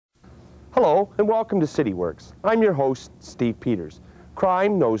Hello and welcome to CityWorks. I'm your host, Steve Peters.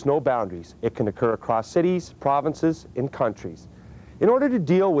 Crime knows no boundaries. It can occur across cities, provinces, and countries. In order to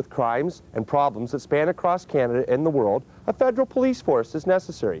deal with crimes and problems that span across Canada and the world, a federal police force is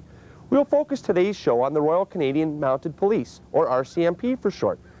necessary. We will focus today's show on the Royal Canadian Mounted Police, or RCMP for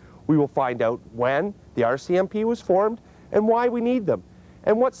short. We will find out when the RCMP was formed and why we need them,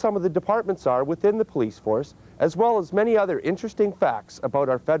 and what some of the departments are within the police force, as well as many other interesting facts about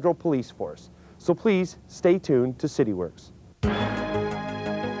our federal police force. So please stay tuned to CityWorks.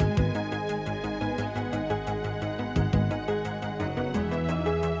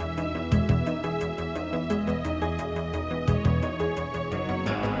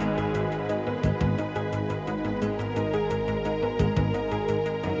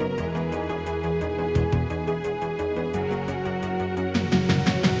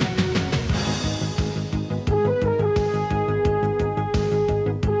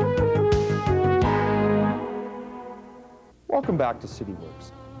 Welcome back to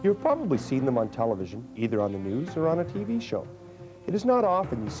CityWorks. You've probably seen them on television, either on the news or on a TV show. It is not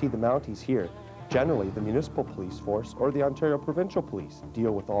often you see the Mounties here. Generally, the municipal police force or the Ontario Provincial Police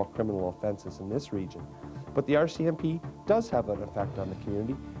deal with all criminal offences in this region. But the RCMP does have an effect on the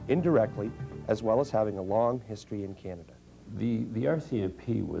community indirectly, as well as having a long history in Canada. The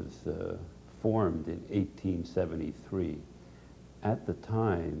RCMP was formed in 1873. At the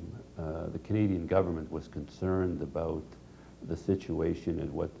time, the Canadian government was concerned about the situation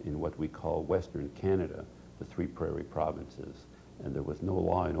in what we call Western Canada, the three prairie provinces. And there was no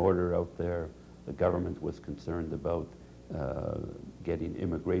law and order out there. The government was concerned about getting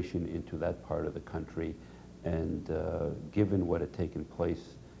immigration into that part of the country. And given what had taken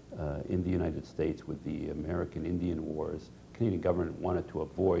place in the United States with the American Indian Wars, the Canadian government wanted to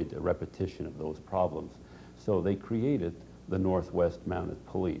avoid a repetition of those problems. So they created the Northwest Mounted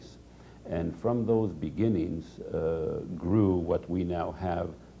Police. And from those beginnings grew what we now have,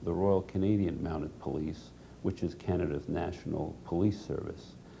 the Royal Canadian Mounted Police, which is Canada's national police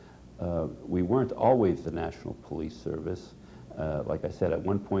service. We weren't always the national police service. Like I said, at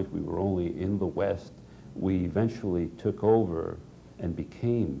one point we were only in the West. We eventually took over and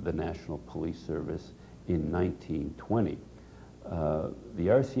became the National Police Service in 1920. The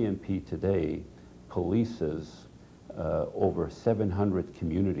RCMP today polices over 700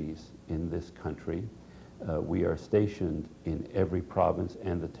 communities in this country. We are stationed in every province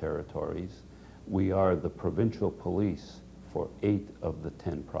and the territories. We are the provincial police for 8 of the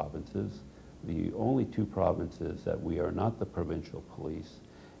 10 provinces. The only 2 provinces that we are not the provincial police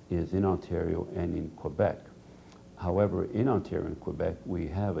is in Ontario and in Quebec. However, in Ontario and Quebec, we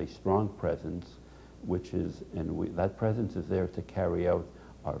have a strong presence, that presence is there to carry out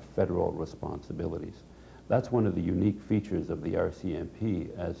our federal responsibilities. That's one of the unique features of the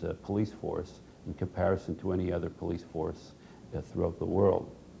RCMP as a police force in comparison to any other police force throughout the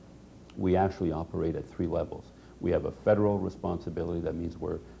world. We actually operate at 3 levels. We have a federal responsibility. That means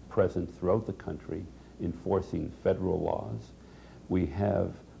we're present throughout the country enforcing federal laws. We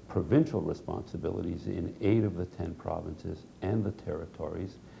have provincial responsibilities in 8 of the 10 provinces and the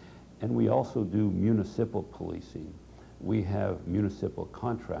territories. And we also do municipal policing. We have municipal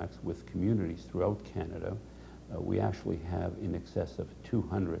contracts with communities throughout Canada. We actually have in excess of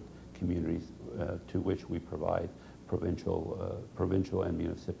 200 communities to which we provide provincial and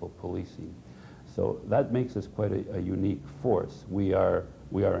municipal policing. So that makes us quite a unique force. We are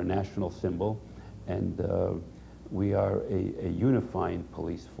a national symbol, and we are a unifying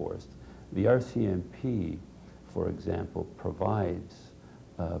police force. The RCMP, for example, provides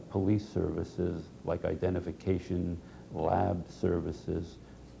police services like identification, lab services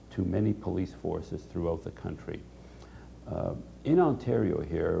to many police forces throughout the country. In Ontario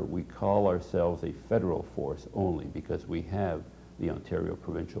here, we call ourselves a federal force only because we have the Ontario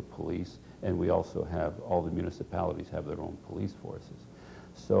Provincial Police, and we also have, all the municipalities have their own police forces.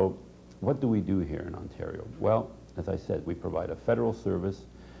 So what do we do here in Ontario? Well, as I said, we provide a federal service,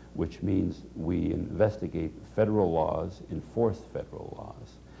 which means we investigate federal laws, enforce federal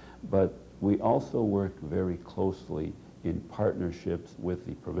laws. But we also work very closely in partnerships with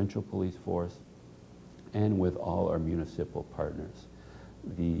the provincial police force and with all our municipal partners.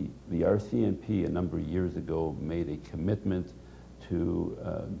 The RCMP a number of years ago made a commitment to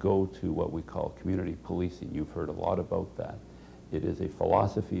go to what we call community policing. You've heard a lot about that. It is a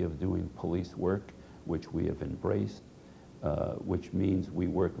philosophy of doing police work, which we have embraced, which means we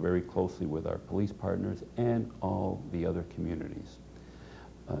work very closely with our police partners and all the other communities.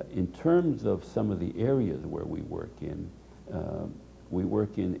 In terms of some of the areas where we work in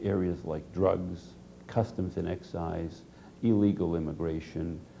areas like drugs, customs and excise, illegal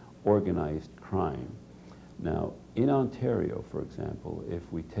immigration, organized crime. Now, in Ontario, for example, if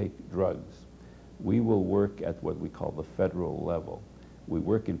we take drugs, we will work at what we call the federal level. We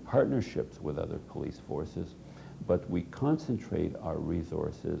work in partnerships with other police forces, but we concentrate our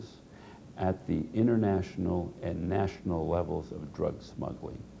resources at the international and national levels of drug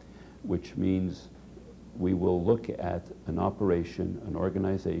smuggling, which means we will look at an operation, an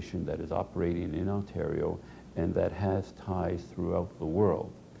organization that is operating in Ontario and that has ties throughout the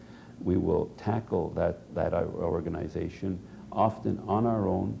world. We will tackle that organization often on our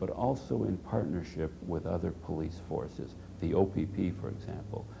own, but also in partnership with other police forces. The OPP, for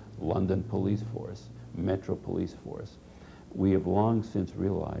example, London Police Force, Metro Police Force. We have long since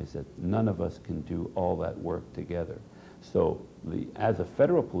realized that none of us can do all that work together. So as a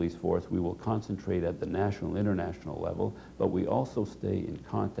federal police force, we will concentrate at the national, international level, but we also stay in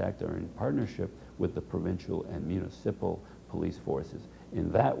contact or in partnership with the provincial and municipal police forces.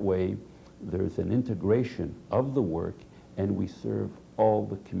 In that way, there's an integration of the work and we serve all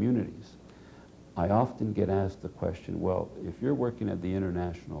the communities. I often get asked the question, well, if you're working at the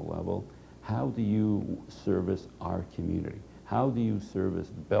international level, how do you service our community? How do you service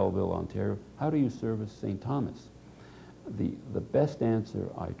Belleville, Ontario? How do you service St. Thomas? The best answer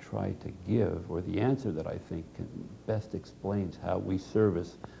I try to give, or the answer that I think best explains how we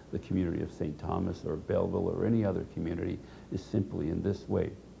service the community of St. Thomas or Belleville or any other community, is simply in this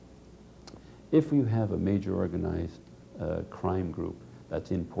way. If you have a major organized crime group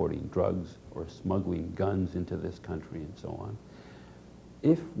that's importing drugs or smuggling guns into this country and so on,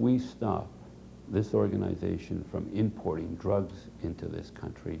 if we stop this organization from importing drugs into this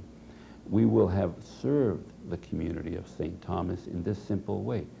country, we will have served the community of St. Thomas in this simple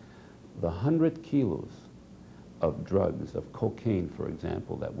way. The 100 kilos of drugs, of cocaine, for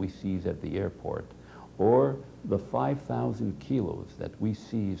example, that we seize at the airport, or the 5,000 kilos that we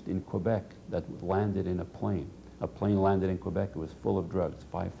seized in Quebec that landed in a plane. A plane landed in Quebec, it was full of drugs,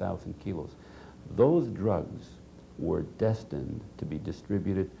 5,000 kilos. Those drugs were destined to be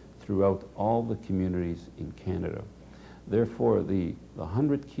distributed throughout all the communities in Canada. Therefore, the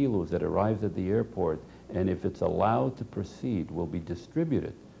 100 kilos that arrives at the airport, and if it's allowed to proceed, will be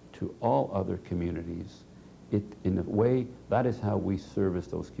distributed to all other communities. In a way, that is how we service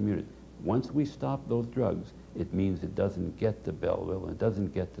those communities. Once we stop those drugs, it means it doesn't get to Belleville, it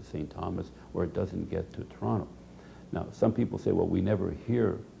doesn't get to St. Thomas, or it doesn't get to Toronto. Now, some people say, well, we never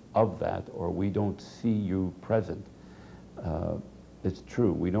hear of that, or we don't see you present. It's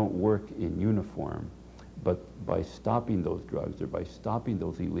true, we don't work in uniform, but by stopping those drugs, or by stopping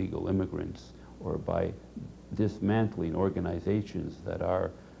those illegal immigrants, or by dismantling organizations that are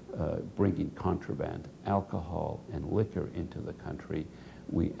bringing contraband, alcohol, and liquor into the country,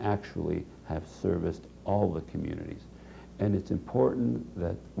 we actually have serviced all the communities. And it's important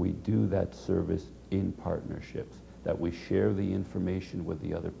that we do that service in partnerships, that we share the information with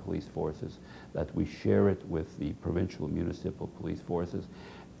the other police forces, that we share it with the provincial and municipal police forces,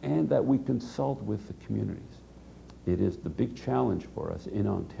 and that we consult with the communities. It is the big challenge for us in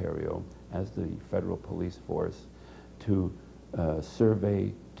Ontario as the federal police force to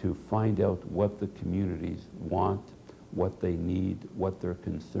survey, to find out what the communities want, what they need, what their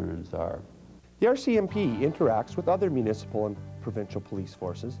concerns are. The RCMP interacts with other municipal and provincial police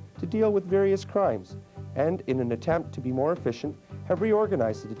forces to deal with various crimes, and in an attempt to be more efficient, have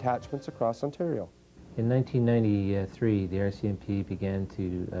reorganized the detachments across Ontario. In 1993, the RCMP began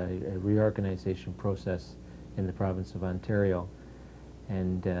a reorganization process in the province of Ontario,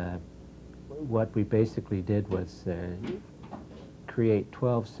 and what we basically did was create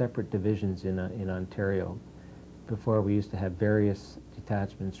 12 separate divisions in Ontario. Before, we used to have various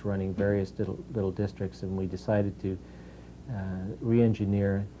detachments running various little districts, and we decided to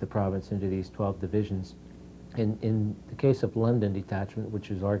re-engineer the province into these 12 divisions. In the case of London Detachment, which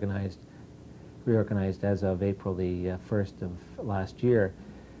was reorganized as of April the 1st of last year,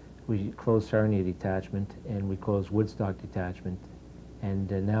 we closed Sarnia Detachment and we closed Woodstock Detachment.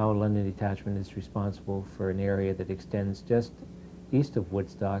 And now London Detachment is responsible for an area that extends just east of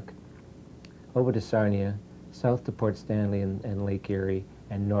Woodstock, over to Sarnia, south to Port Stanley and Lake Erie,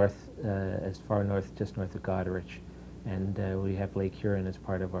 and north, as far north, just north of Goderich. And we have Lake Huron as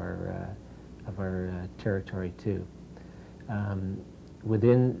part of our territory too.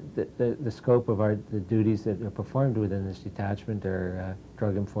 Within the scope of the duties that are performed within this detachment are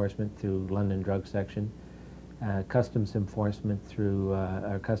drug enforcement through London Drug Section, customs enforcement through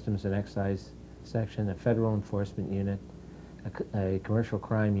our Customs and Excise Section, a federal enforcement unit, a commercial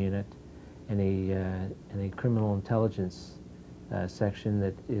crime unit, and a criminal intelligence section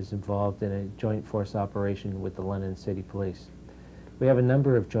that is involved in a joint force operation with the London City Police. We have a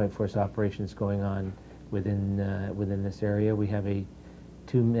number of joint force operations going on within this area. We have a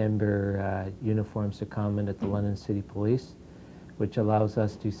 2-member uniform secondment at the London City Police, which allows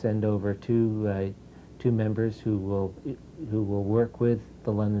us to send over two members who will work with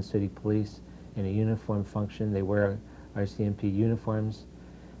the London City Police in a uniform function. They wear RCMP uniforms.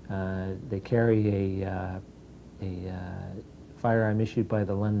 They carry a firearm issued by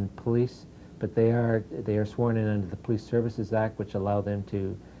the London Police, but they are sworn in under the Police Services Act, which allow them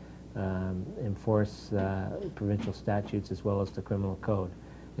to enforce provincial statutes as well as the criminal code.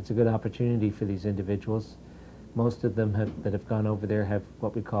 It's a good opportunity for these individuals. Most of them that have gone over there have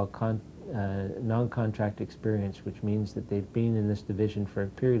what we call non-contract experience, which means that they've been in this division for a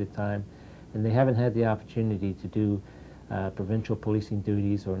period of time and they haven't had the opportunity to do provincial policing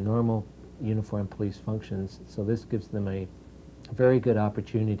duties or normal uniform police functions. So this gives them a very good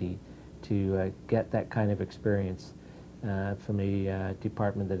opportunity to get that kind of experience from a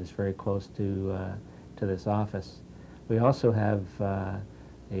department that is very close to this office. We also have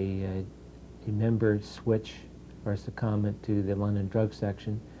a member switch or secondment to the London Drug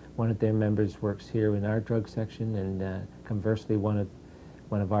Section. One of their members works here in our drug section, and conversely, one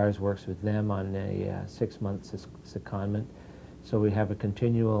of ours works with them on a 6-month secondment. So we have a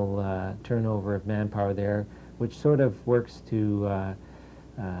continual turnover of manpower there, which sort of works to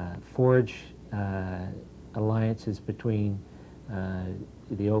forge alliances between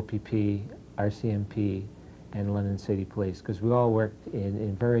the OPP, RCMP, and London City Police, because we all work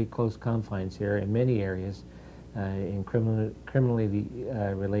in very close confines here in many areas, in criminally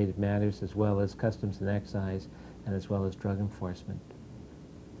related matters, as well as customs and excise, and as well as drug enforcement.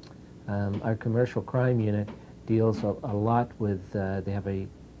 Our commercial crime unit deals a lot with, they have a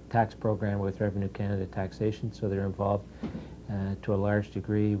tax program with Revenue Canada taxation, so they're involved to a large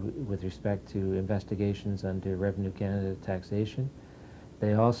degree with respect to investigations under Revenue Canada taxation.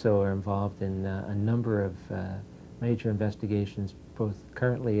 They also are involved in a number of major investigations, both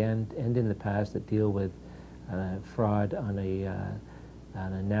currently and in the past, that deal with fraud on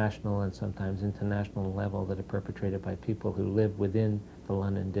a national and sometimes international level that are perpetrated by people who live within the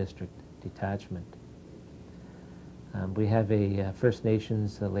London District Detachment. We have a First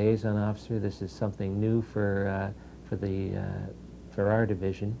Nations liaison officer. This is something new for our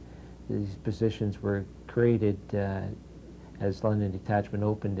division. These positions were created as London Detachment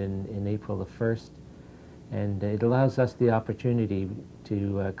opened in April the 1st, and it allows us the opportunity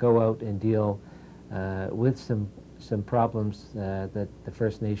to go out and deal with some problems that the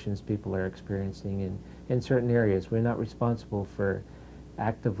First Nations people are experiencing in certain areas. We're not responsible for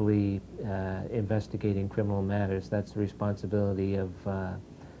actively investigating criminal matters. That's the responsibility of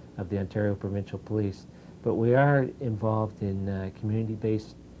the Ontario Provincial Police. But we are involved in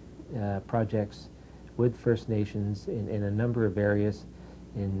community-based projects with First Nations in a number of areas,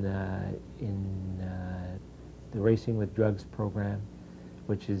 in the Racing with Drugs program,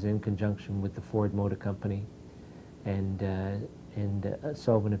 which is in conjunction with the Ford Motor Company, and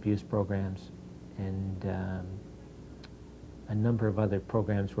solvent abuse programs, and a number of other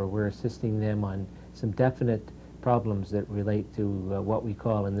programs where we're assisting them on some definite problems that relate to what we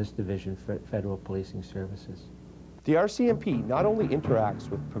call in this division federal policing services. The RCMP not only interacts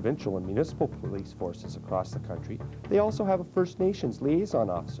with provincial and municipal police forces across the country, they also have a First Nations liaison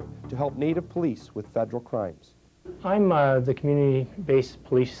officer to help Native police with federal crimes. I'm the community-based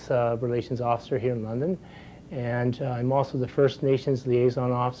police relations officer here in London, and I'm also the First Nations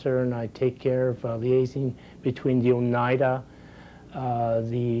liaison officer, and I take care of liaising between the Oneida,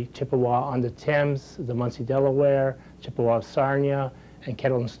 the Chippewa on the Thames, the Munsee Delaware, Chippewa of Sarnia, and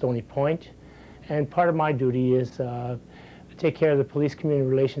Kettle and Stony Point. And part of my duty is take care of the police community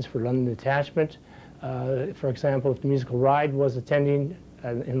relations for London Detachment. For example, if the musical ride was attending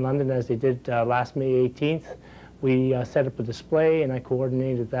in London, as they did last May 18th, we set up a display, and I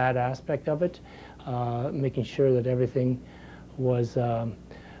coordinated that aspect of it, making sure that everything was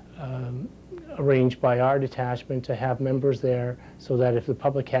arranged by our detachment to have members there, so that if the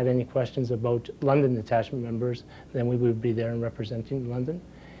public had any questions about London Detachment members, then we would be there and representing London.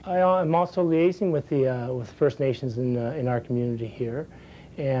 I'm also liaising with the with First Nations in our community here,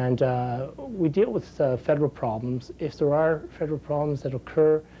 and we deal with federal problems. If there are federal problems that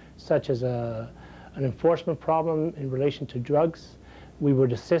occur, such as an enforcement problem in relation to drugs, we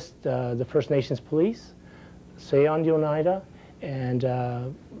would assist the First Nations police, say on the Oneida, and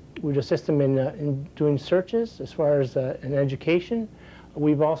we'd assist them in doing searches as far as in education.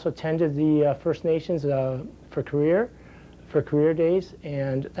 We've also attended the First Nations for career days,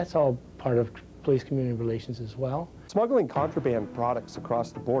 and that's all part of police community relations as well. Smuggling contraband products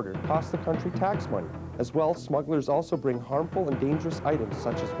across the border costs the country tax money. As well, smugglers also bring harmful and dangerous items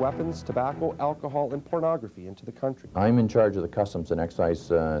such as weapons, tobacco, alcohol, and pornography into the country. I'm in charge of the Customs and Excise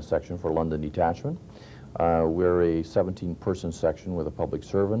section for London Detachment. We're a 17-person section with a public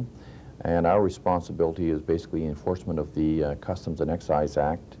servant, and our responsibility is basically enforcement of the Customs and Excise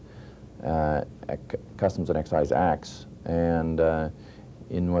Act, Customs and Excise Acts, and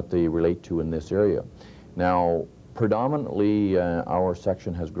in what they relate to in this area. Now, predominantly, our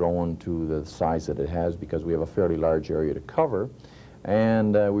section has grown to the size that it has because we have a fairly large area to cover,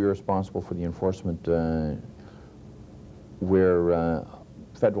 and we are responsible for the enforcement where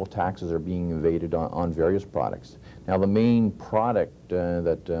federal taxes are being evaded on various products. Now, the main product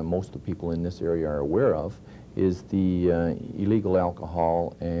that most of the people in this area are aware of is the illegal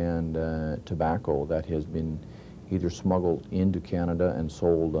alcohol and tobacco that has been either smuggled into Canada and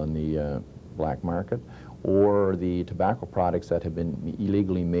sold on the black market, or the tobacco products that have been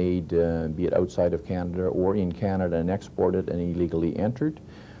illegally made, be it outside of Canada or in Canada and exported and illegally entered,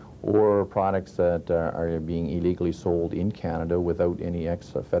 or products that are being illegally sold in Canada without any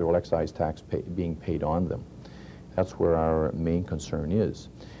federal excise tax being paid on them. That's where our main concern is.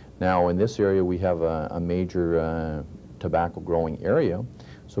 Now, in this area, we have a major tobacco growing area,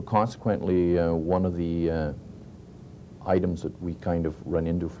 so consequently, one of the items that we kind of run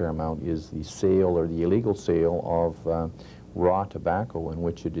into a fair amount is the sale or the illegal sale of raw tobacco, in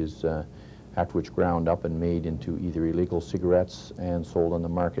which it is after which ground up and made into either illegal cigarettes and sold on the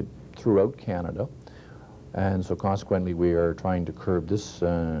market throughout Canada. And so consequently, we are trying to curb this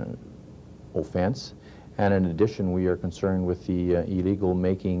offense. And in addition, we are concerned with the illegal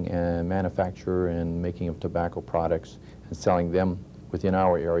making and manufacture and making of tobacco products and selling them within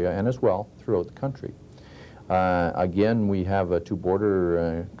our area and as well throughout the country. Again, we have two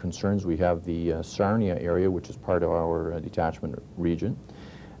border concerns. We have the Sarnia area, which is part of our detachment region,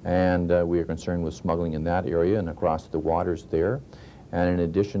 and we are concerned with smuggling in that area and across the waters there. And in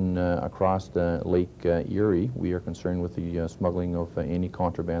addition, across the Lake Erie, we are concerned with the smuggling of any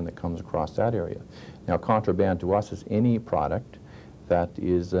contraband that comes across that area. Now, contraband to us is any product that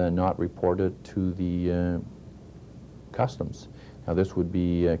is not reported to the customs. Now, this would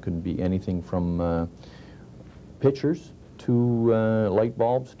be could be anything from pitchers to light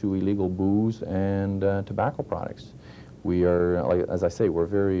bulbs to illegal booze and tobacco products. We are, like, as I say, we're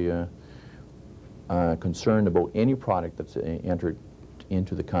very concerned about any product that's entered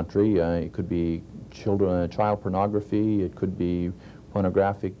into the country. It could be child pornography, it could be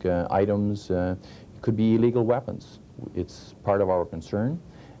pornographic items, it could be illegal weapons. It's part of our concern,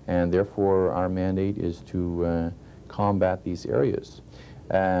 and therefore our mandate is to combat these areas.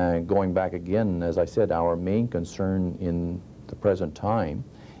 Going back again, as I said, our main concern in the present time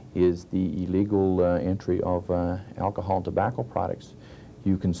is the illegal entry of alcohol and tobacco products.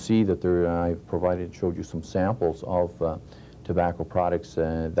 You can see that there, I've showed you some samples of tobacco products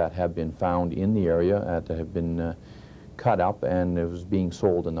that have been found in the area, that have been cut up, and it was being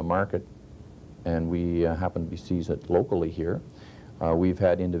sold in the market, and we happen to be seized it locally here. We've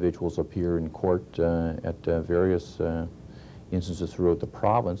had individuals appear in court at various instances throughout the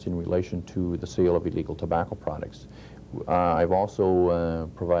province in relation to the sale of illegal tobacco products. I've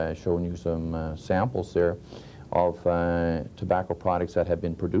also shown you some samples there of tobacco products that have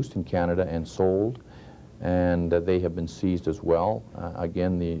been produced in Canada and sold, and they have been seized as well.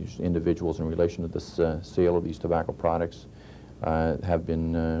 Again, these individuals in relation to this sale of these tobacco products have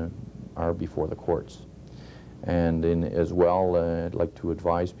been are before the courts. And as well, I'd like to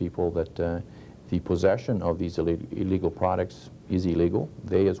advise people that the possession of these illegal products is illegal.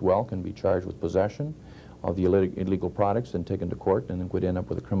 They as well can be charged with possession of the illegal products and taken to court, and then could end up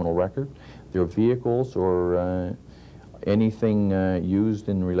with a criminal record. Their vehicles or anything used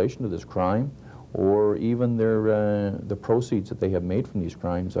in relation to this crime, or even the proceeds that they have made from these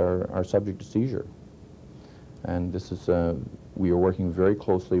crimes are subject to seizure. And this is, we are working very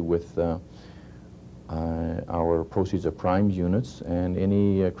closely with our proceeds of crimes units, and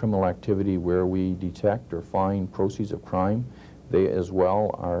any criminal activity where we detect or find proceeds of crime, they as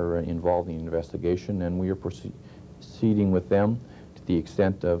well are involved in the investigation, and we are proceeding with them to the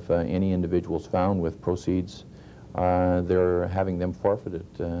extent of any individuals found with proceeds. They're having them forfeited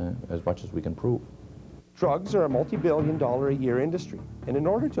as much as we can prove. Drugs are a multi-billion-dollar-a-year industry, and in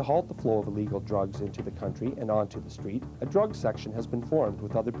order to halt the flow of illegal drugs into the country and onto the street, a drug section has been formed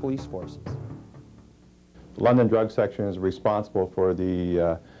with other police forces. The London Drug Section is responsible for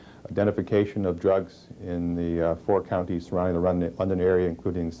the identification of drugs in the 4 counties surrounding the London area,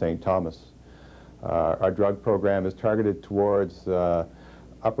 including St. Thomas. Our drug program is targeted towards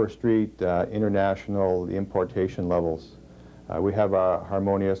Upper Street, international, the importation levels. We have a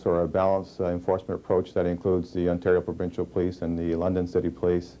harmonious or a balanced enforcement approach that includes the Ontario Provincial Police and the London City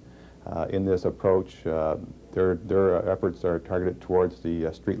Police. In this approach, their efforts are targeted towards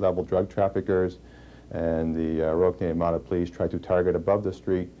the street-level drug traffickers, and the Royal Canadian Mounted Police try to target above the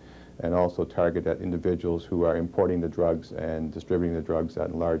street and also target at individuals who are importing the drugs and distributing the drugs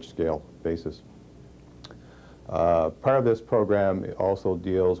at a large-scale basis. Part of this program also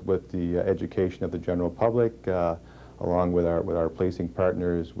deals with the education of the general public. Along with our policing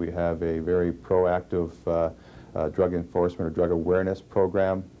partners, we have a very proactive drug enforcement or drug awareness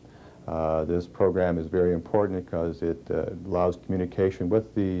program. This program is very important because it allows communication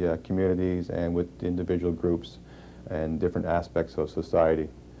with the communities and with individual groups and different aspects of society.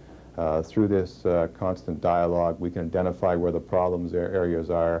 Through this constant dialogue, we can identify where the problems areas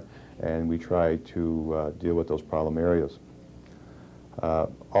are, and we try to deal with those problem areas.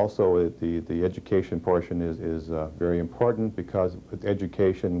 Also, the education portion is very important, because with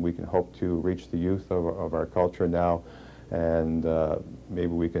education we can hope to reach the youth of our culture now, and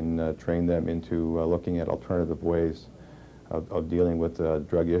maybe we can train them into looking at alternative ways of dealing with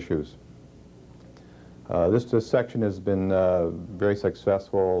drug issues. This section has been very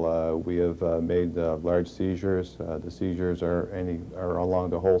successful. We have made large seizures. The seizures are along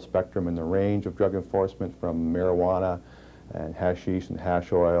the whole spectrum and the range of drug enforcement, from marijuana and hashish and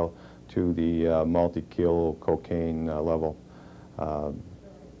hash oil to the multi-kilo cocaine level.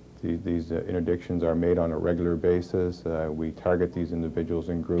 These interdictions are made on a regular basis. We target these individuals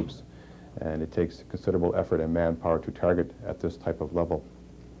in groups, and it takes considerable effort and manpower to target at this type of level.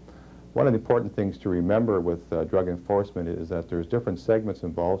 One of the important things to remember with drug enforcement is that there's different segments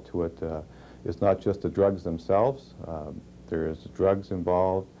involved to it. It's not just the drugs themselves. There's drugs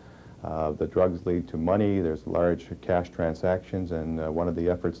involved. The drugs lead to money. There's large cash transactions, and one of the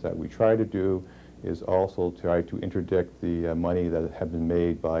efforts that we try to do is also try to interdict the money that have been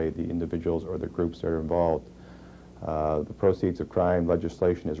made by the individuals or the groups that are involved. The proceeds of crime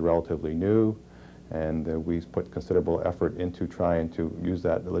legislation is relatively new, and we put considerable effort into trying to use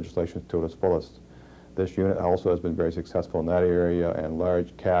that legislation to its fullest. This unit also has been very successful in that area, and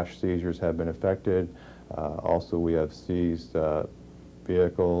large cash seizures have been effected. Also, we have seized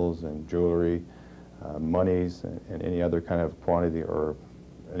vehicles and jewelry, monies, and any other kind of quantity or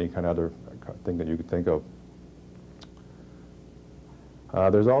any kind of other thing that you could think of.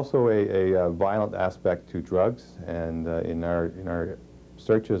 There's also a violent aspect to drugs, and in our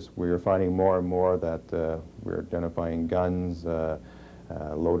searches we are finding more and more that we're identifying guns,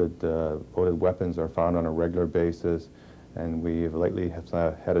 loaded weapons are found on a regular basis, and we lately have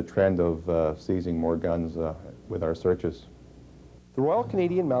had a trend of seizing more guns with our searches. The Royal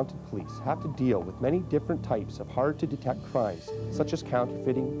Canadian Mounted Police have to deal with many different types of hard-to-detect crimes, such as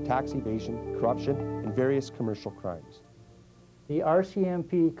counterfeiting, tax evasion, corruption, and various commercial crimes. The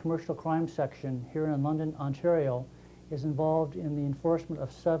RCMP Commercial Crime Section here in London, Ontario, is involved in the enforcement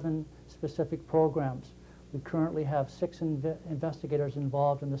of 7 specific programs. We currently have 6 investigators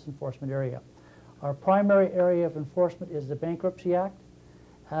involved in this enforcement area. Our primary area of enforcement is the Bankruptcy Act.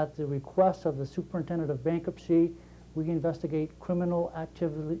 At the request of the Superintendent of Bankruptcy, we investigate criminal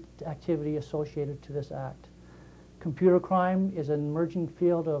activity associated to this act. Computer crime is an emerging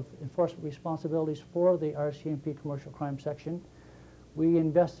field of enforcement responsibilities for the RCMP Commercial Crime Section. We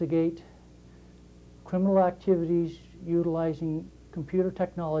investigate criminal activities utilizing computer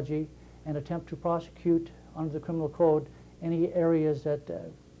technology and attempt to prosecute under the criminal code any areas that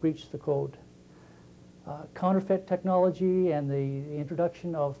breach the code. Counterfeit technology and the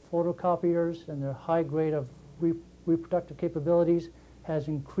introduction of photocopiers and their high grade of reproductive capabilities has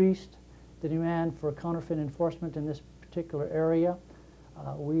increased the demand for counterfeit enforcement in this particular area.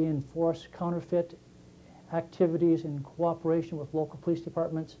 We enforce counterfeit activities in cooperation with local police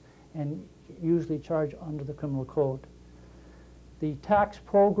departments and usually charge under the criminal code. The tax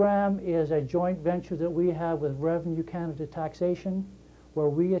program is a joint venture that we have with Revenue Canada Taxation, where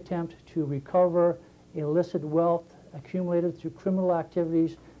we attempt to recover illicit wealth accumulated through criminal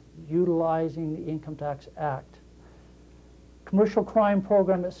activities utilizing the Income Tax Act. Commercial crime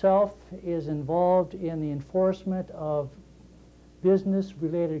program itself is involved in the enforcement of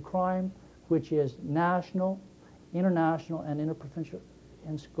business-related crime, which is national, international, and interprovincial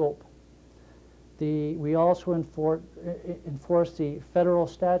in scope. We also enforce the federal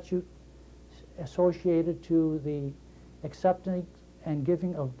statute associated to the accepting and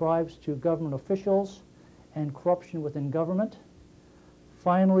giving of bribes to government officials and corruption within government.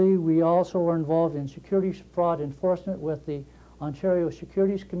 Finally, we also are involved in securities fraud enforcement with the Ontario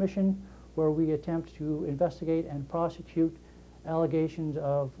Securities Commission, where we attempt to investigate and prosecute allegations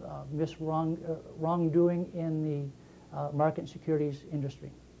of wrongdoing in the market and securities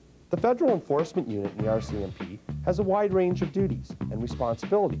industry. The Federal Enforcement Unit in the RCMP has a wide range of duties and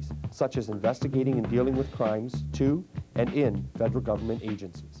responsibilities, such as investigating and dealing with crimes to and in federal government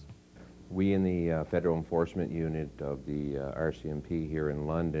agencies. We in the Federal Enforcement Unit of the RCMP here in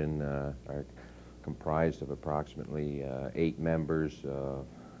London are comprised of approximately 8 members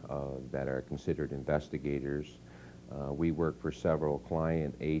that are considered investigators. We work for several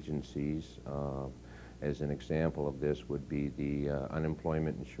client agencies. As an example of this would be the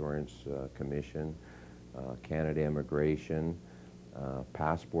Unemployment Insurance Commission, Canada Immigration,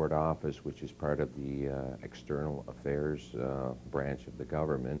 Passport Office, which is part of the External Affairs branch of the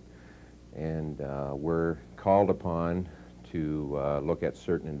government. And we're called upon to look at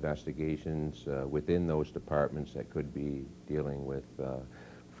certain investigations within those departments that could be dealing with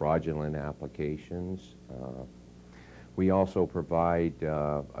fraudulent applications. We also provide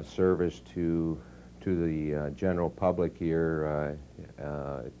a service to the general public here,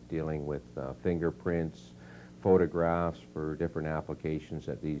 dealing with fingerprints, photographs for different applications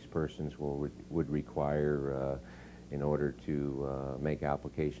that these persons would require in order to make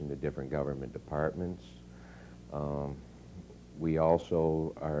application to different government departments. We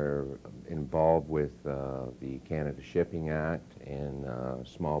also are involved with the Canada Shipping Act and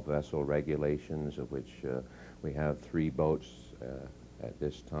small vessel regulations, of which we have 3 boats at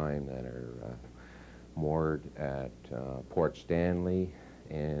this time that are moored at Port Stanley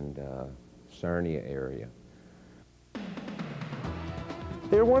and Sarnia area.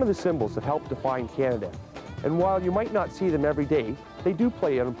 They are one of the symbols that help define Canada, and while you might not see them every day, they do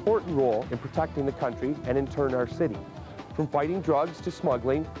play an important role in protecting the country and in turn our city. From fighting drugs to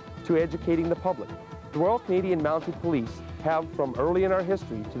smuggling to educating the public, the Royal Canadian Mounted Police have, from early in our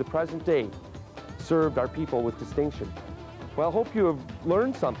history to the present day, served our people with distinction. Well, I hope you have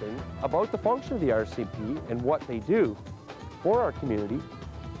learned something about the function of the RCMP and what they do for our community.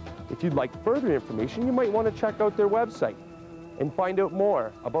 If you'd like further information, you might want to check out their website and find out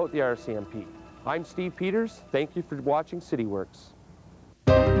more about the RCMP. I'm Steve Peters. Thank you for watching CityWorks.